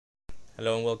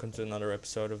Hello and welcome to another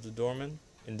episode of The Doorman.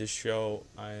 In this show,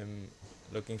 I'm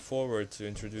looking forward to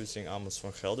introducing Amos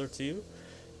van Gelder to you,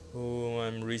 who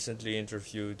I'm recently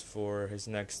interviewed for his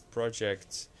next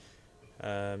project,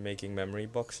 making memory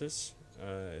boxes.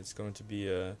 It's going to be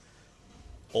a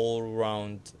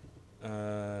all-round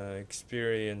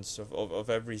experience of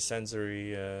every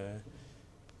sensory.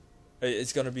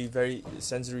 It's going to be very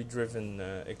sensory-driven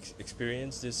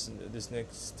experience. This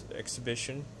next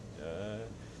exhibition.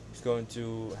 He's going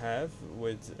to have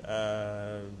with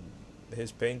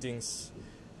his paintings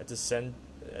at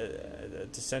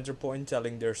at the center point,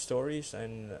 telling their stories,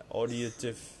 and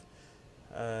auditive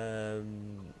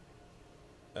um,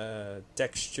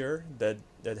 texture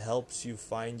that helps you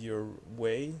find your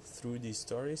way through these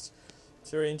stories.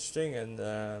 It's very interesting, and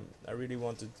I really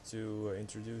wanted to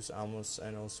introduce Amos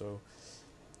and also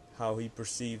how he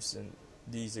perceives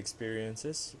these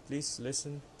experiences. Please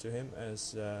listen to him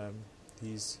as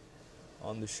he's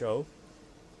on the show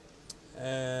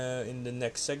in the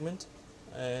next segment,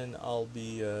 and I'll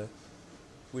be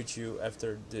with you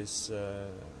after this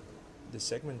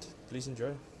segment. Please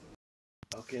enjoy.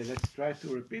 Okay, let's try to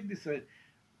repeat this.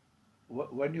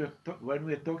 When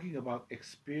we're talking about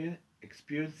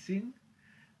experiencing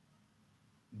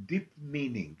deep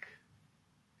meaning,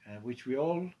 which we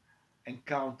all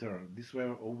encounter, this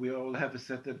where we all have a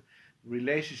certain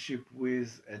relationship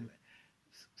with, and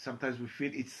sometimes we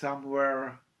feel it's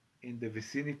somewhere in the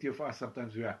vicinity of us.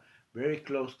 Sometimes we are very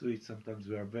close to it. Sometimes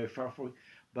we are very far from it.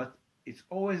 But it's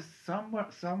always somewhere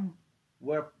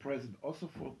present. Also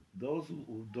for those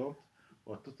who don't,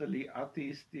 or totally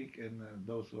atheistic, and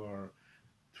those who are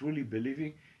truly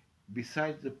believing.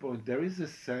 Besides the point, there is a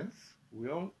sense we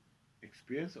all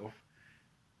experience of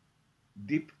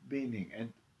deep meaning,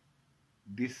 and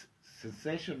this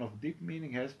sensation of deep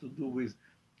meaning has to do with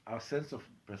our sense of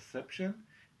perception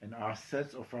and our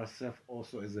sense of ourselves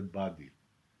also as a body.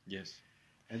 Yes.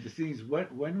 And the thing is,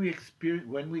 when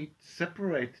we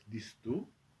separate these two,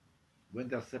 when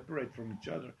they're separate from each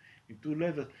other in two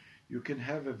levels, you can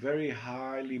have a very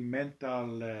highly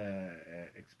mental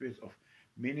experience of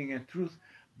meaning and truth,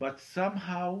 but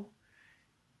somehow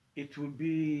it will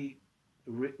be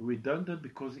redundant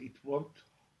because it will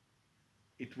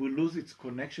lose its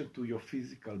connection to your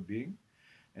physical being,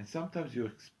 and sometimes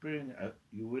you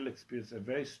will experience a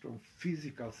very strong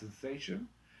physical sensation,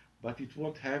 but it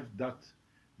won't have that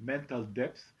mental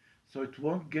depth, so it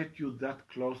won't get you that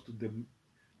close to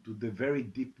the very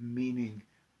deep meaning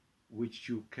which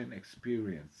you can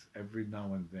experience every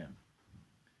now and then.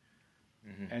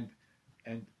 Mm-hmm.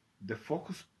 And the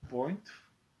focus point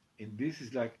in this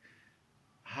is like,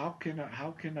 how can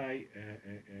I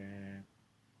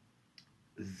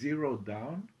zero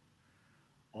down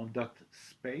on that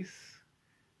space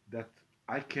that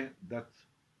that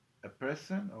a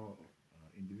person or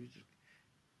individual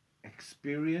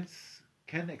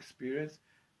can experience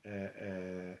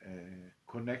a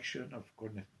connection of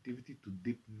connectivity to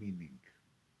deep meaning.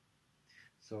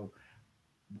 So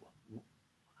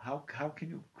how can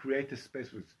you create a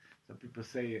space, which some people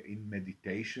say in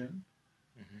meditation,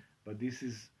 Mm-hmm. but this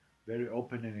is very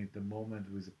open and at the moment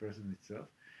with the person itself.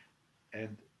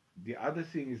 And the other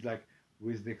thing is like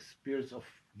with the experience of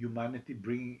humanity,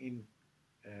 bringing in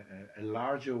a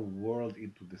larger world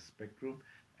into the spectrum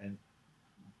and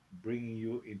bringing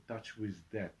you in touch with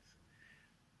that,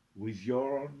 with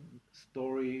your own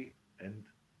story and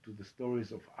to the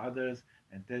stories of others,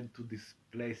 and then to this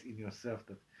place in yourself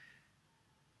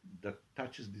that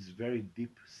touches this very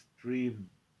deep stream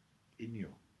in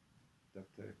you, that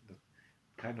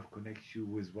kind of connects you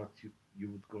with what you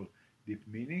would call deep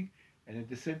meaning, and at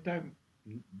the same time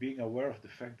being aware of the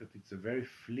fact that it's a very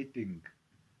fleeting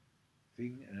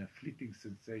thing and a fleeting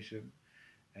sensation,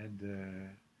 and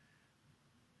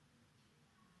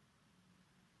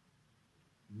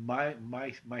my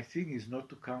thing is not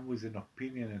to come with an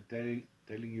opinion and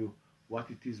telling you what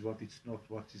it is, what it's not,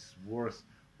 what is worse,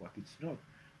 what it's not.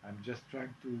 I'm just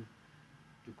trying to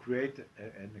create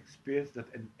an experience that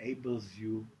enables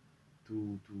you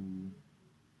to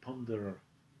ponder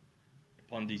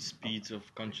Upon these speeds of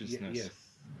consciousness. yes,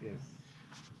 yes.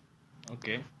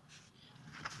 Okay.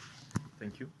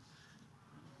 Thank you.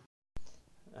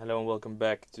 Hello and welcome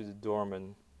back to the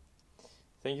Doorman.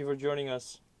 Thank you for joining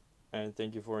us, and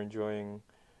thank you for enjoying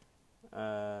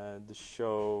the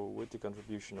show with the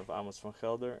contribution of Amos van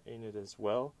Gelder in it as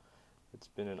well. It's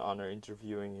been an honor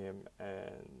interviewing him,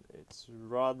 and it's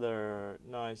rather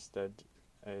nice that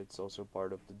it's also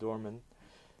part of the Doorman.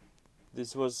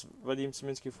 This was Vadim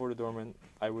Sminsky for the Doorman.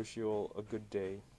 I wish you all a good day.